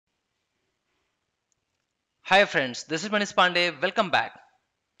Hi friends, this is Manish Pandey. Welcome back.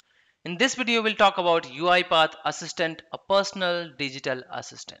 In this video, we'll talk about UiPath Assistant, a personal digital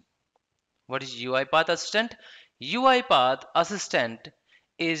assistant. What is UiPath Assistant? UiPath Assistant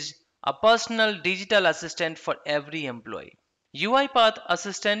is a personal digital assistant for every employee. UiPath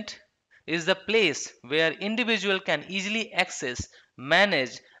Assistant is the place where individual can easily access,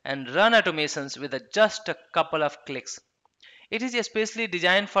 manage, and run automations with just a couple of clicks. It is especially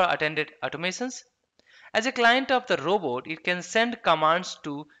designed for attended automations. As a client of the robot, it can send commands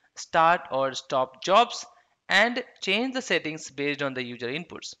to start or stop jobs and change the settings based on the user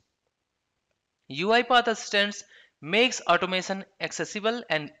inputs. UiPath Assistants makes automation accessible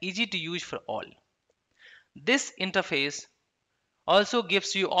and easy to use for all. This interface also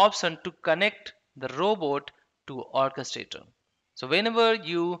gives you option to connect the robot to orchestrator. So whenever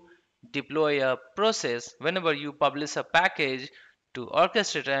you deploy a process, whenever you publish a package to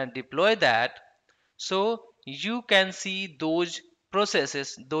orchestrator and deploy that, so you can see those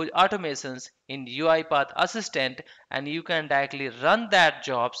processes, those automations in UiPath Assistant, and you can directly run that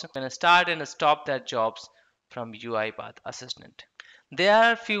jobs and start and stop that jobs from UiPath Assistant. There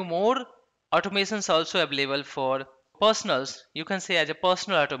are few more automations also available for personals. You can say as a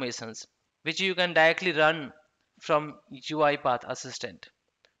personal automations, which you can directly run from UiPath Assistant,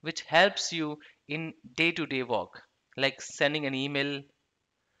 which helps you in day-to-day work, like sending an email,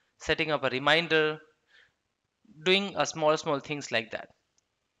 setting up a reminder, doing a small things like that.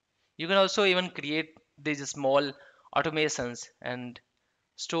 You can also even create these small automations and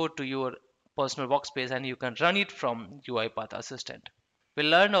store to your personal workspace, and you can run it from UiPath Assistant. We'll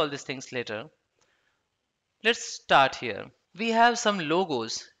learn all these things later. Let's start here. We have some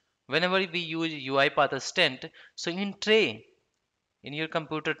logos whenever we use UiPath Assistant. So in tray, in your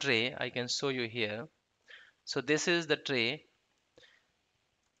computer tray, I can show you here. So this is the tray.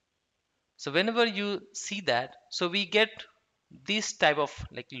 So whenever you see that, so we get this type of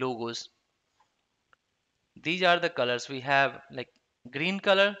like logos. These are the colors we have, like green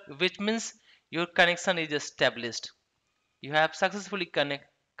color, which means your connection is established. You have successfully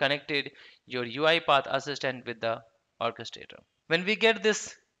connected your UiPath Assistant with the orchestrator. When we get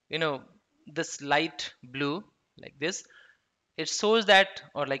this, this light blue like this, it shows that,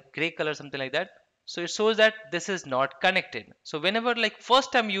 or like gray color, something like that. So it shows that this is not connected. So whenever like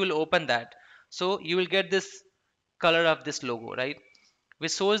first time you will open that, so you will get this color of this logo, right?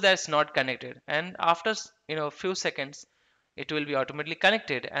 Which shows that it's not connected, and after few seconds it will be automatically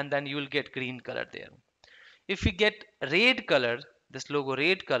connected, and then you will get green color there. If we get red color, this logo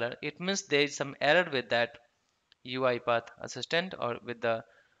red color, it means there is some error with that UiPath Assistant or with the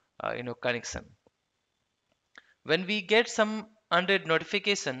connection. When we get some unread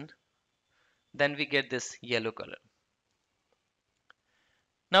notification, then we get this yellow color.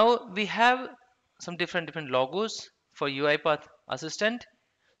 Now we have some different logos for UiPath Assistant.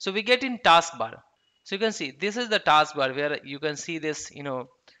 So we get in taskbar. So you can see this is the taskbar where you can see this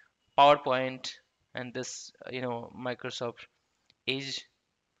PowerPoint and this Microsoft Edge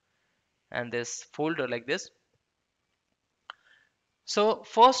and this folder like this. So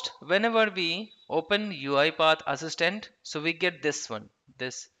first, whenever we open UiPath Assistant, so we get this one,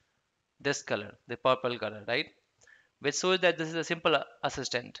 this color, the purple color, right? Which shows that this is a simple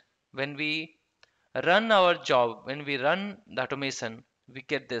assistant. When we run our job, when we run the automation, we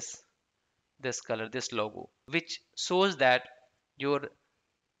get this color, this logo, which shows that your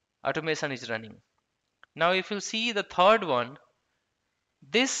automation is running. Now if you see the third one,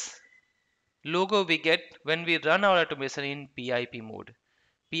 this logo we get when we run our automation in PIP mode.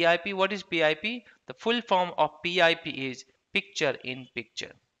 PIP, what is PIP? The full form of PIP is picture in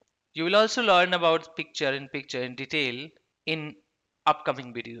picture. You will also learn about picture in picture in detail in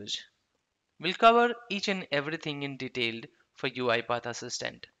upcoming videos. We'll cover each and everything in detail for UiPath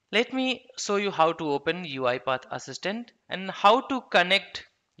Assistant. Let me show you how to open UiPath Assistant and how to connect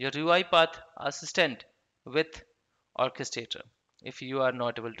your UiPath Assistant with Orchestrator. If you are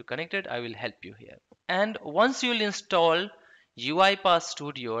not able to connect it, I will help you here. And once you will install UiPath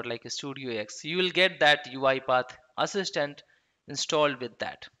Studio or like a Studio X, you will get that UiPath Assistant installed with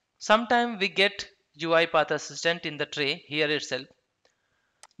that. Sometimes we get UiPath Assistant in the tray here itself,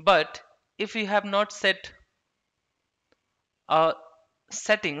 but if you have not set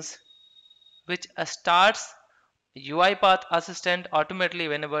settings which starts UiPath Assistant automatically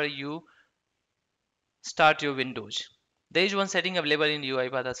whenever you start your Windows. There is one setting available in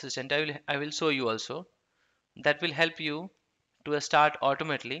UiPath Assistant. I will show you also. That will help you to start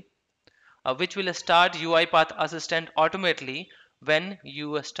automatically, which will start UiPath Assistant automatically when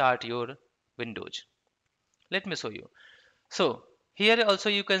you start your Windows. Let me show you. So Here also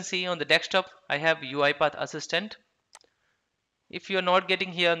you can see on the desktop I have UiPath Assistant. If you are not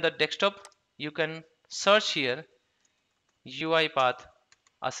getting here on the desktop, you can search here UiPath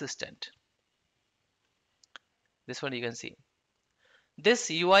Assistant. This one you can see. This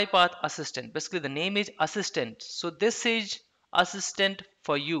UiPath Assistant, basically the name is Assistant. So this is Assistant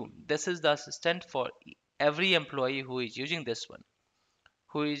for you. This is the assistant for every employee who is using this one,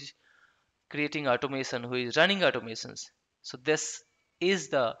 who is creating automation, who is running automations. So this is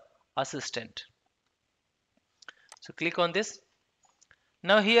the assistant. So click on this.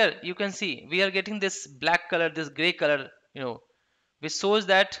 Now here you can see we are getting this black color, this gray color, which shows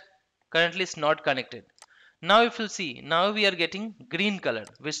that currently it's not connected. Now if you see, now we are getting green color,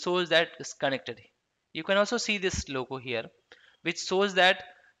 which shows that it's connected. You can also see this logo here, which shows that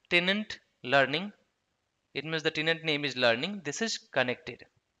tenant learning. It means the tenant name is learning. This is connected.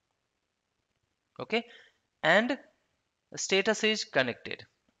 Okay, and status is connected.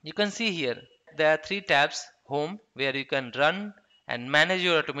 You can see here there are three tabs: home, where you can run and manage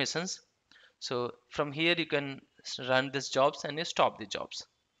your automations. So from here you can run these jobs and you stop the jobs.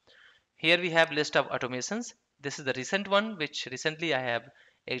 Here we have list of automations. This is the recent one which recently I have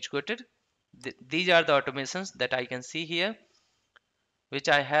executed. These are the automations that I can see here, which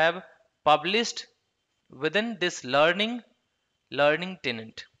I have published within this learning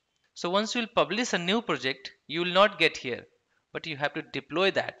tenant. So once you will publish a new project, you will not get here, but you have to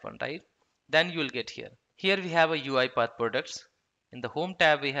deploy that one, right? Then you will get here. Here we have a UiPath products. In the home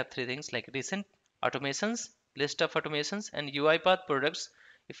tab, we have three things like recent automations, list of automations, and UiPath products.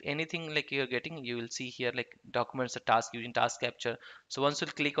 If anything like you're getting, you will see here like documents, a task using task capture. So once you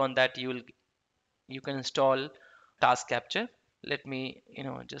click on that, you can install task capture. Let me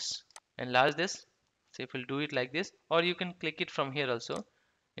just enlarge this. So if we'll do it like this, or you can click it from here also,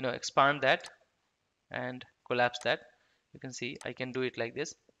 expand that and collapse that. You can see I can do it like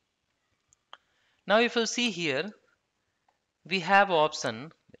this. Now if you see here, we have option.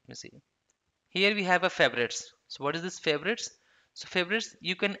 Let me see. Here we have a favorites. So what is this favorites? So favorites,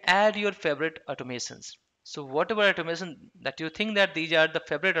 you can add your favorite automations. So whatever automation that you think that these are the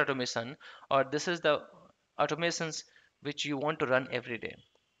favorite automation, or this is the automations which you want to run every day,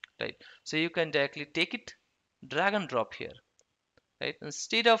 right? So you can directly take it, drag and drop here, right?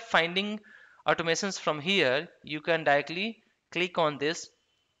 Instead of finding automations from here, you can directly click on this.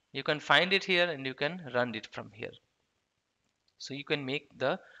 You can find it here and you can run it from here. So you can make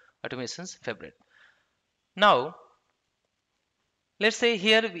the automations favorite. Now let's say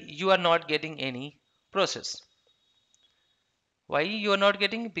here you are not getting any process. Why you are not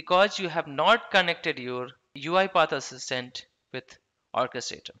getting? Because you have not connected your UiPath Assistant with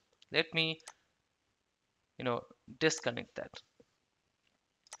Orchestrator. Let me disconnect that.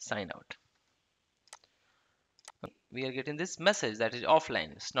 Sign out. We are getting this message that is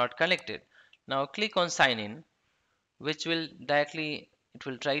offline, it's not connected. Now click on sign in, which will directly, it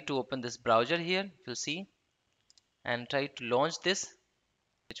will try to open this browser here, you'll see, and try to launch this,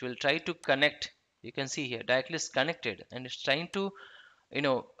 which will try to connect. You can see here directly is connected, and it's trying to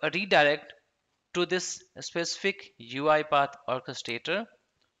redirect to this specific UiPath orchestrator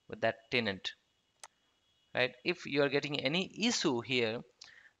with that tenant, right? If you are getting any issue here,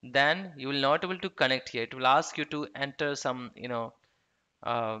 then you will not able to connect here. It will ask you to enter some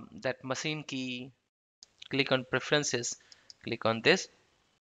that machine key. Click on preferences, click on this,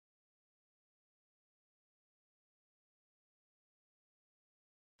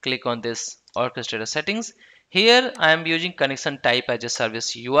 click on this orchestrator settings. Here I am using connection type as a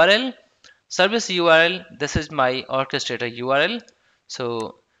service URL. Service URL, this is my orchestrator URL.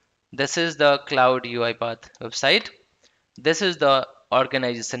 So this is the cloud UiPath website. This is the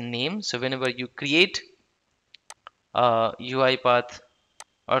organization name. So whenever you create a UiPath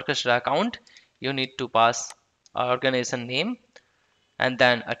orchestra account, you need to pass organization name and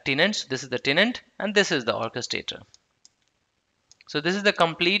then a tenant. So this is the tenant and this is the orchestrator. So this is the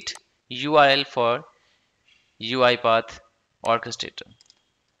complete URL for UiPath orchestrator.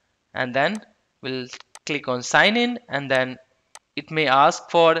 And then we'll click on sign in, and then it may ask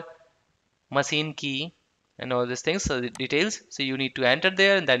for machine key and all these things, so the details. So you need to enter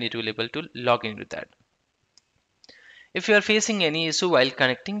there, and then it will be able to log in with that. If you are facing any issue while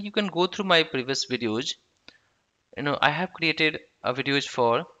connecting, you can go through my previous videos. I have created a videos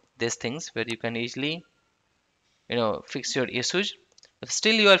for these things where you can easily fix your issues. If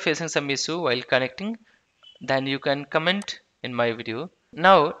still you are facing some issue while connecting, then you can comment in my video.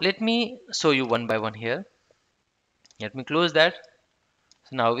 Now let me show you one by one here. Let me close that.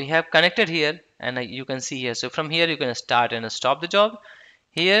 So now we have connected here, and you can see here. So from here you can start and stop the job.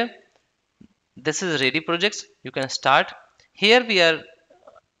 Here this is ready projects. You can start. Here we are,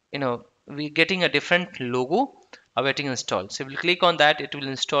 we getting a different logo awaiting install. So we'll click on that, it will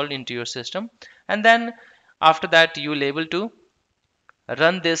install into your system, and then after that you will able to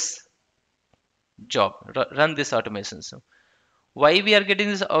run this run this automation. So why we are getting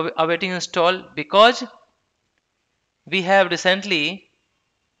this awaiting install? Because we have recently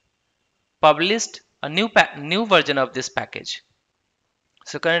published a new version of this package.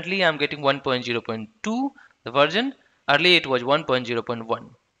 So currently I'm getting 1.0.2 the version. Earlier it was 1.0.1.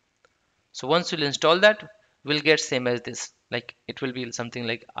 So once you'll install that, we'll get same as this. Like it will be something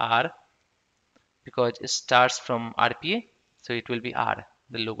like R, because it starts from RPA. So it will be R,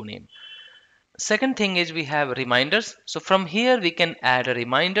 the logo name. Second thing is we have reminders. So from here we can add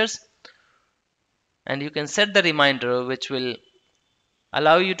reminders, and you can set the reminder which will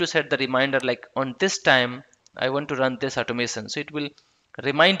allow you to set the reminder like on this time I want to run this automation. So it will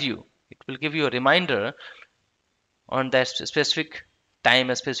remind you, it will give you a reminder on that specific time,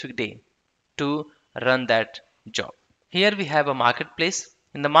 a specific day to run that job. Here we have a marketplace.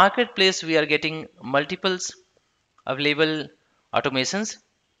 In the marketplace we are getting multiples available automations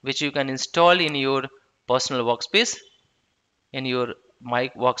which you can install in your personal workspace, in your my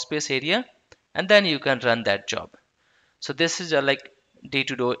workspace area, and then you can run that job. So this is like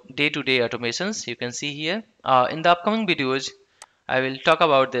day-to-day automations you can see here. In the upcoming videos I will talk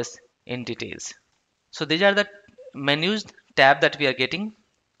about this in details. So these are the menus tab that we are getting.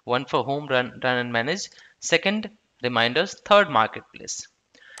 One for home, run and manage. Second, reminders. Third, marketplace.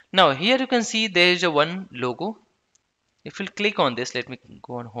 Now here you can see there is a one logo. If you click on this, let me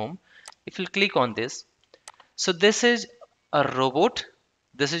go on home. If you click on this, so this is a robot.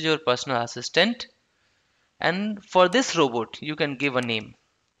 This is your personal assistant. And for this robot, you can give a name,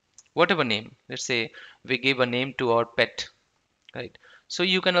 whatever name. Let's say we give a name to our pet, right? So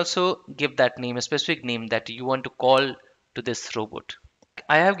you can also give that name, a specific name that you want to call to this robot.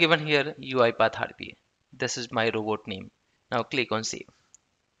 I have given here uipathrpa. This is my robot name. Now click on save.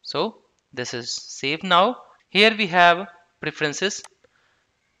 So this is saved now. Here we have preferences.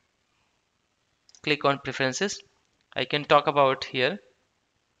 Click on preferences. I can talk about here.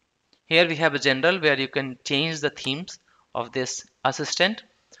 Here we have a general where you can change the themes of this assistant.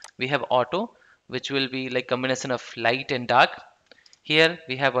 We have auto, which will be like combination of light and dark. Here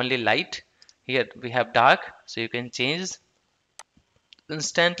we have only light. Here we have dark, so you can change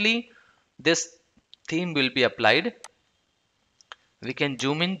instantly. This theme will be applied. We can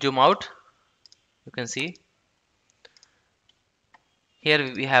zoom in, zoom out. You can see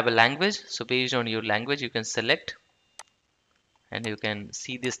here we have a language. So based on your language, you can select and you can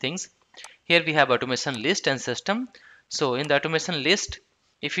see these things. Here we have automation list and system. So in the automation list,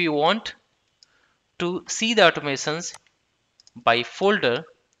 if you want to see the automations by folder,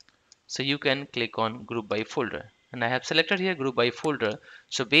 so you can click on group by folder, and I have selected here group by folder.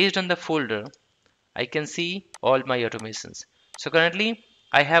 So based on the folder, I can see all my automations. So currently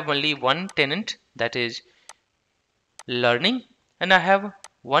I have only one tenant, that is learning, and I have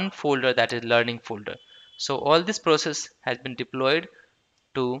one folder, that is learning folder. So all this process has been deployed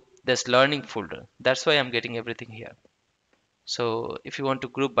to this learning folder. That's why I'm getting everything here. So if you want to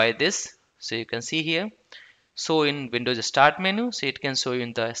group by this, so you can see here. So in Windows start menu, so it can show you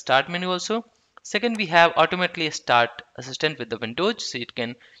in the start menu also. Second, we have automatically start assistant with the Windows, so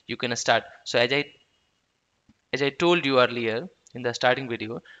you can start. So as I told you earlier in the starting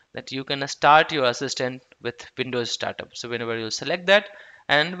video, that you can start your assistant with Windows startup. So whenever you select that,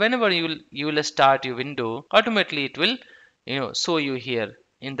 and whenever you will start your window, automatically it will show you here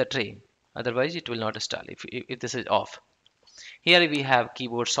in the tray. Otherwise it will not install if this is off. Here we have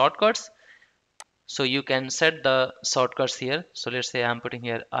keyboard shortcuts. So you can set the shortcuts here. So let's say I'm putting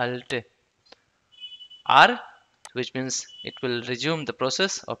here Alt R, which means it will resume the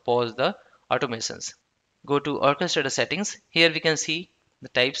process or pause the automations. Go to orchestrator settings. Here we can see the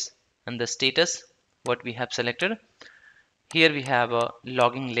types and the status what we have selected. Here we have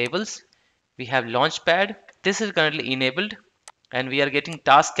logging labels. We have launchpad. This is currently enabled, and we are getting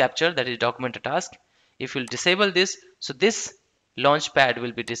task capture, that is document a task. If you'll disable this, so this launchpad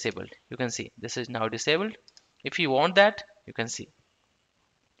will be disabled. You can see this is now disabled. If you want that, you can see.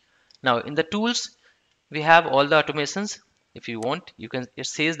 Now in the tools, we have all the automations. If you want, you can, it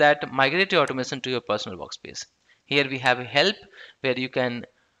says that migrate your automation to your personal workspace. Here we have help, where you can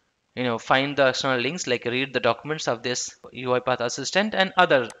find the external links, like read the documents of this UiPath Assistant and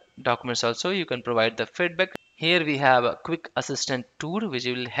other documents also. You can provide the feedback. Here we have a quick assistant tool which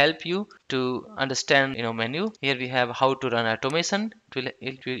will help you to understand menu. Here we have how to run automation.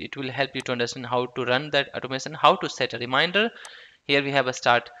 It will help you to understand how to run that automation, how to set a reminder. Here we have a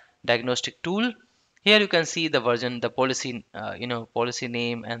start diagnostic tool. Here you can see the version, the policy, policy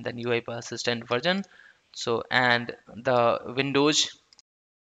name, and then UiPath Assistant version. So, and the windows,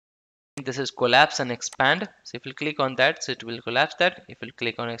 this is collapse and expand. So if you click on that, so it will collapse that. If you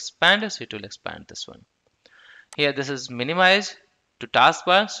click on expand, so it will expand this one. Here this is minimize to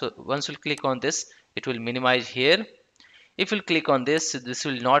taskbar. So once you click on this, it will minimize here. If you click on this, this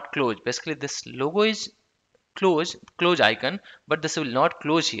will not close. Basically this logo is close icon, but this will not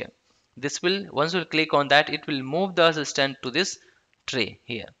close here. This will, once you click on that, it will move the assistant to this tray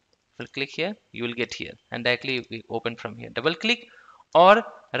here. If you click here, you will get here, and directly we open from here. Double click or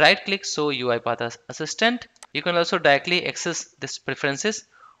right click, so UiPath Assistant. You can also directly access this preferences,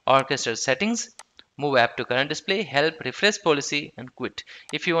 orchestral settings, move app to current display, help, refresh policy, and quit.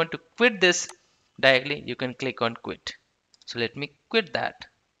 If you want to quit this directly, you can click on quit. So let me quit that.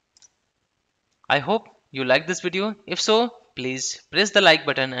 I hope you like this video. If so, please press the like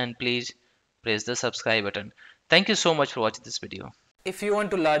button and please press the subscribe button. Thank you so much for watching this video. If you want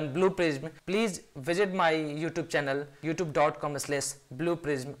to learn Blue Prism, please visit my YouTube channel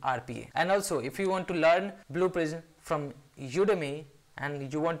youtube.com/blueprismrpa. And also, if you want to learn Blue Prism from Udemy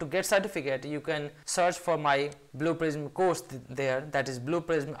and you want to get certificate, you can search for my Blue Prism course there, that is Blue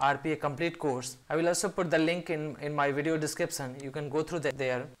Prism RPA complete course. I will also put the link in my video description. You can go through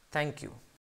there. Thank you.